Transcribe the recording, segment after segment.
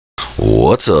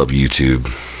What's up, YouTube?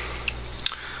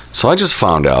 So I just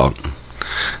found out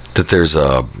that there's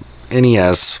a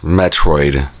NES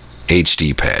Metroid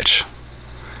HD patch,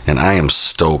 and I am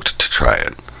stoked to try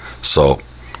it. So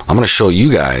I'm going to show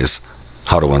you guys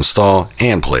how to install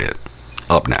and play it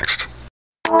up next.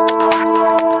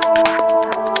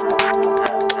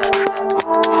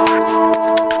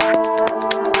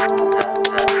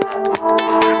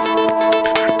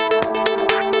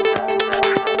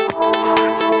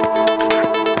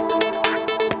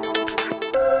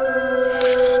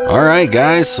 Alright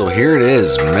guys, so here it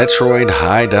is, Metroid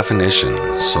High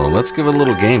Definition. So let's give it a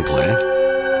little gameplay.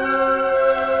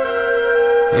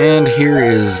 And here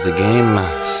is the game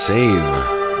save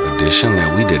edition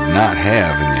that we did not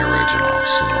have in the original.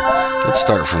 So let's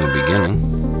start from the beginning.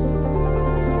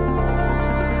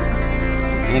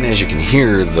 And as you can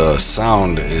hear, the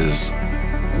sound is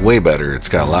way better. It's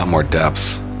got a lot more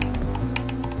depth.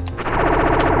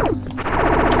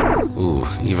 Ooh,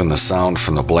 even the sound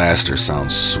from the blaster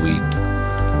sounds sweet.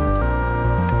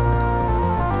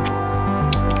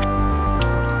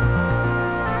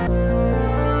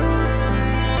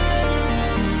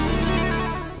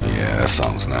 Yeah, that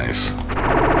sounds nice.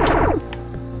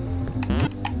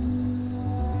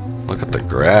 Look at the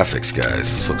graphics, guys.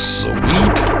 This looks sweet.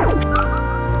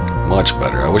 Much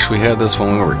better. I wish we had this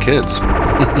when we were kids.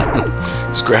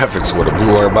 These graphics would have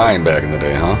blew our mind back in the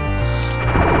day, huh?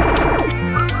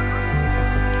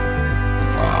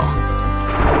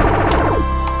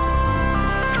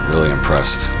 Really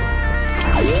impressed.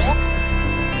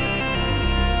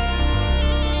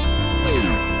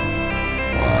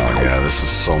 Wow, yeah, this is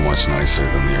so much nicer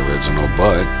than the original,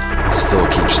 but still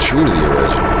keeps true to the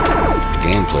original. The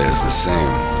gameplay is the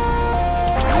same.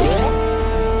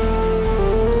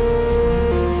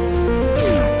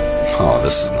 Oh,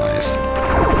 this is nice.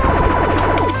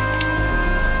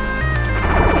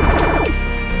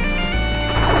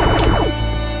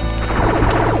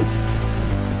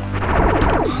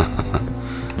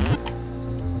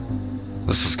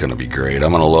 This is gonna be great.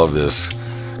 I'm gonna love this.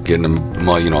 Getting a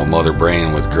mother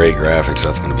brain with great graphics.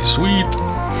 That's gonna be sweet.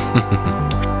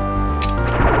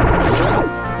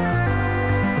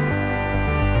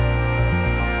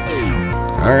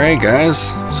 All right,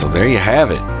 guys. So there you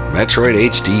have it, Metroid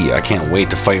HD. I can't wait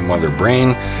to fight Mother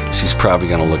Brain. She's probably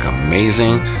gonna look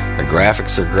amazing. The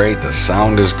graphics are great. The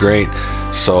sound is great.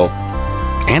 So,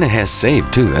 and it has save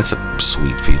too. That's a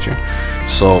sweet feature.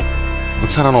 So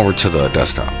let's head on over to the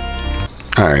desktop.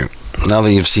 Alright, now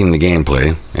that you've seen the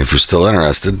gameplay, if you're still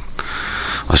interested,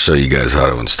 I'll show you guys how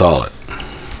to install it.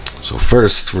 So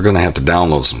first, we're going to have to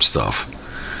download some stuff.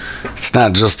 It's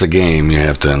not just a game. You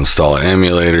have to install an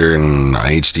emulator and an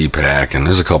HD pack, and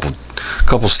there's a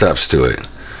couple steps to it.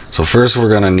 So first, we're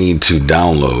going to need to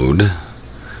download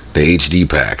the HD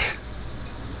pack.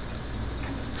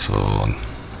 So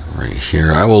right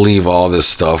here, I will leave all this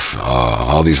stuff,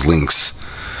 all these links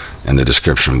in the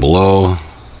description below.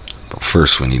 But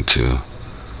first we need to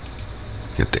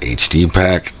get the HD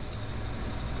pack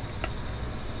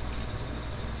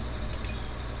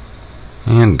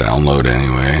and download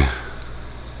anyway.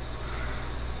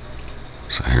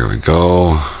 So here we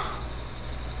go.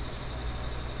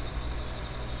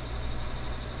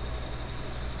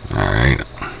 Alright,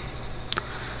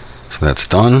 so that's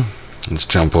done. Let's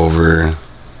jump over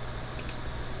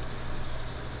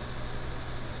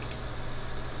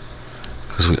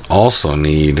because we also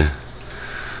need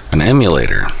an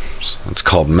emulator. It's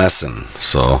called Mesen,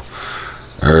 so,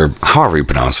 or however you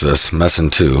pronounce this,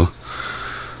 Mesen 2.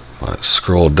 But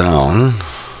scroll down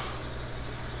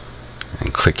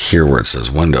and click here where it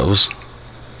says Windows,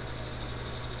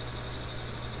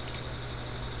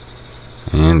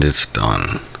 and it's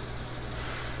done.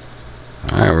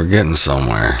 Alright, we're getting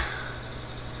somewhere.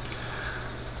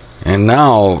 And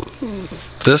now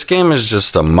this game is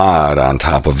just a mod on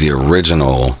top of the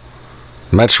original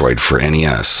Metroid for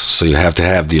NES, so you have to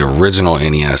have the original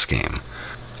NES game.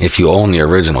 If you own the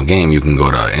original game, you can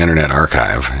go to Internet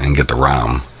Archive and get the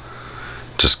ROM.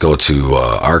 Just go to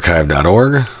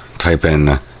archive.org, type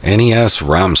in NES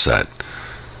ROM set,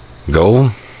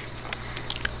 go,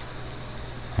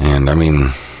 and I mean,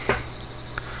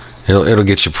 it'll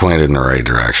get you pointed in the right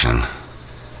direction.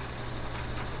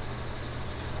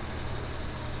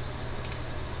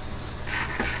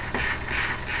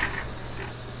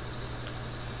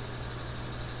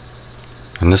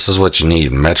 And this is what you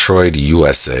need, Metroid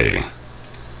USA.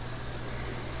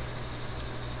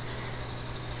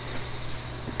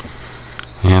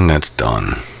 And that's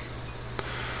done.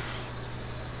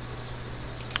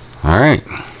 Alright.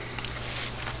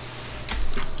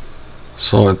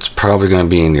 So it's probably going to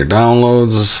be in your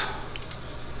downloads.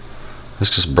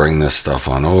 let's just bring this stuff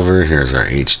on over. Here's our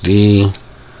HD.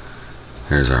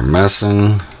 Here's our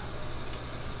Mesen.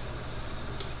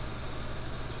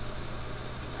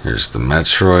 Here's the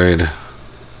Metroid.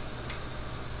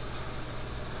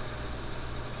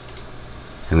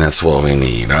 And that's what we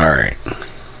need. Alright.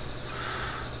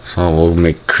 So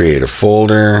we'll create a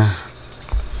folder.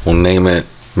 We'll name it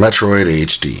Metroid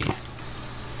HD.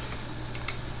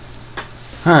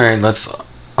 Alright, let's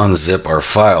unzip our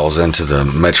files into the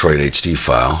Metroid HD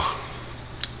file.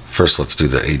 First, let's do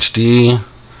the HD.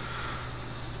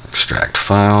 Extract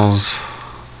files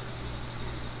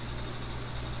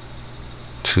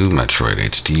to Metroid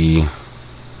HD.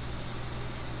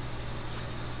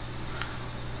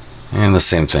 And the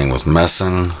same thing with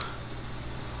Mesen.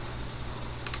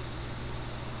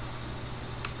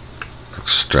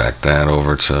 Extract that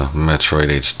over to Metroid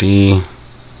HD.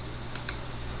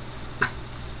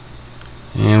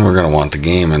 And we're going to want the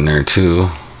game in there too.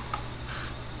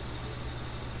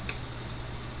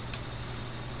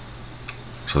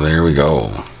 So there we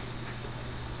go.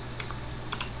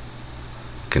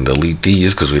 Can delete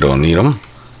these because we don't need them.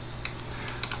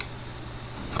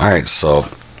 Alright, so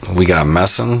we got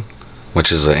Mesen,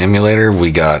 which is an emulator.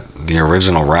 We got the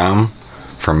original ROM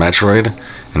for Metroid.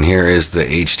 And here is the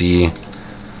HD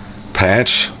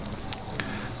patch.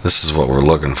 This is what we're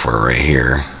looking for right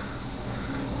here.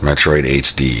 Metroid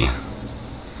HD.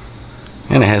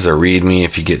 And it has a README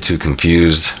if you get too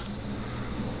confused.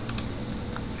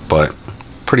 But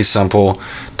pretty simple.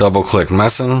 Double click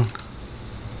Mesen.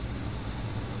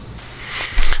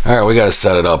 Alright, we got to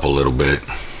set it up a little bit.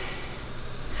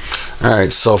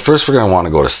 Alright, so first we're going to want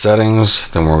to go to settings.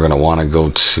 Then we're going to want to go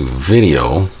to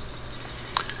video.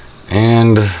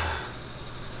 And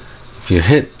if you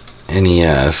hit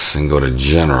NES and go to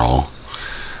general,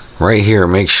 right here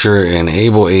make sure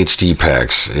enable HD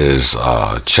packs is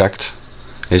checked.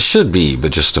 It should be,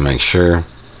 but just to make sure.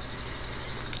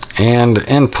 And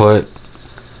input,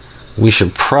 we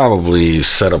should probably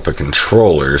set up a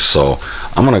controller, so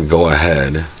I'm going to go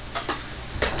ahead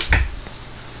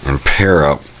and pair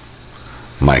up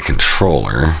my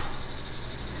controller.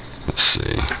 Let's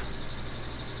see.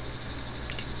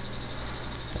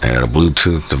 Add a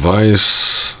Bluetooth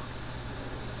device.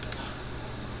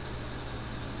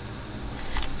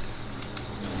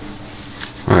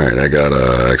 Alright, I got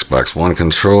a Xbox One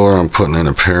controller. I'm putting in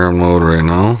a pair mode right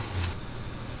now.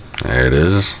 There it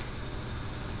is.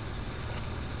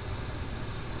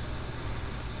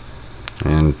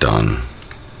 And done.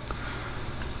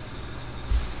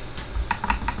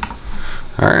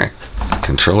 Alright,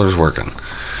 controller's working.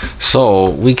 So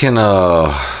we can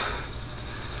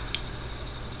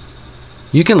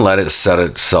you can let it set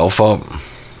itself up,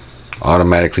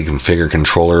 automatically configure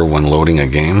controller when loading a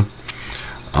game,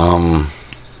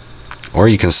 or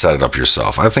you can set it up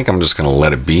yourself. I think I'm just gonna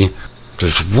let it be.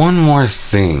 There's one more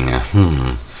thing.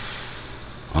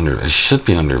 It should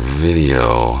be under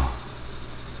video.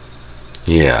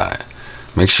 Yeah,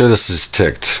 make sure this is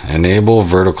ticked. Enable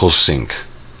vertical sync.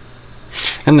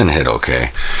 And then hit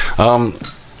OK.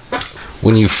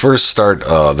 When you first start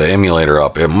the emulator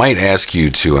up, it might ask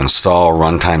you to install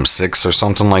Runtime 6 or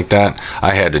something like that.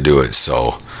 I had to do it,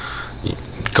 so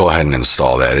go ahead and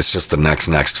install that. It's just the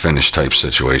next finish type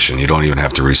situation. You don't even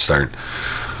have to restart.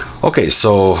 Okay,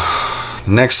 so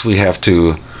next we have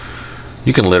to,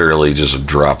 you can literally just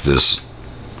drop this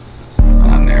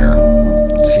on there.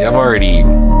 See, I've already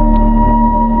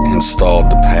installed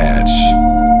the patch.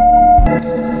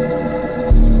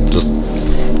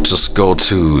 Just go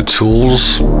to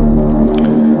Tools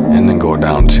and then go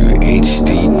down to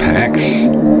HD Packs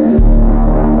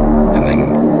and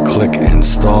then click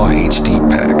Install HD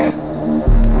Pack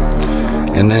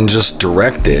and then just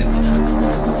direct it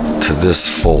to this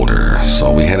folder.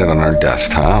 So we had it on our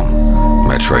desktop,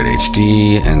 Metroid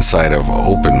HD, inside of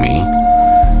Open Me,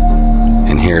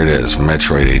 and here it is,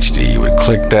 Metroid HD. You would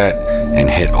click that and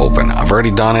hit Open. I've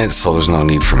already done it, so there's no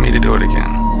need for me to do it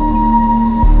again.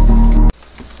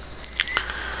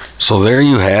 So there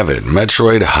you have it,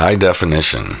 Metroid High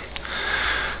Definition.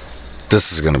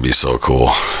 This is going to be so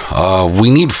cool. We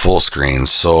need full screen,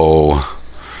 so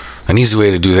an easy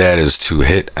way to do that is to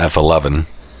hit F11.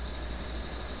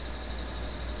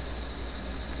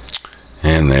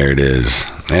 And there it is.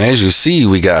 And as you see,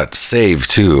 we got save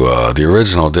too. The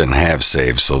original didn't have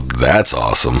save, so that's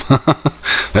awesome.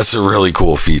 That's a really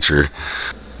cool feature.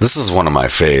 This is one of my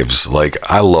faves. Like,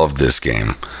 I love this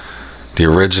game. The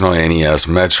original NES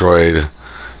Metroid,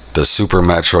 the Super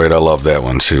Metroid, I love that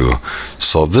one too.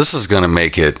 So this is going to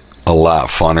make it a lot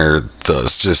funner.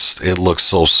 It looks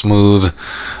so smooth.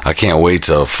 I can't wait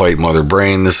to fight Mother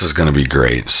Brain. This is going to be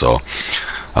great. So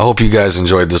I hope you guys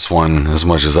enjoyed this one as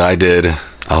much as I did.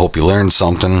 I hope you learned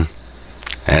something.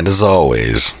 And as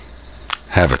always,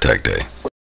 have a tech day.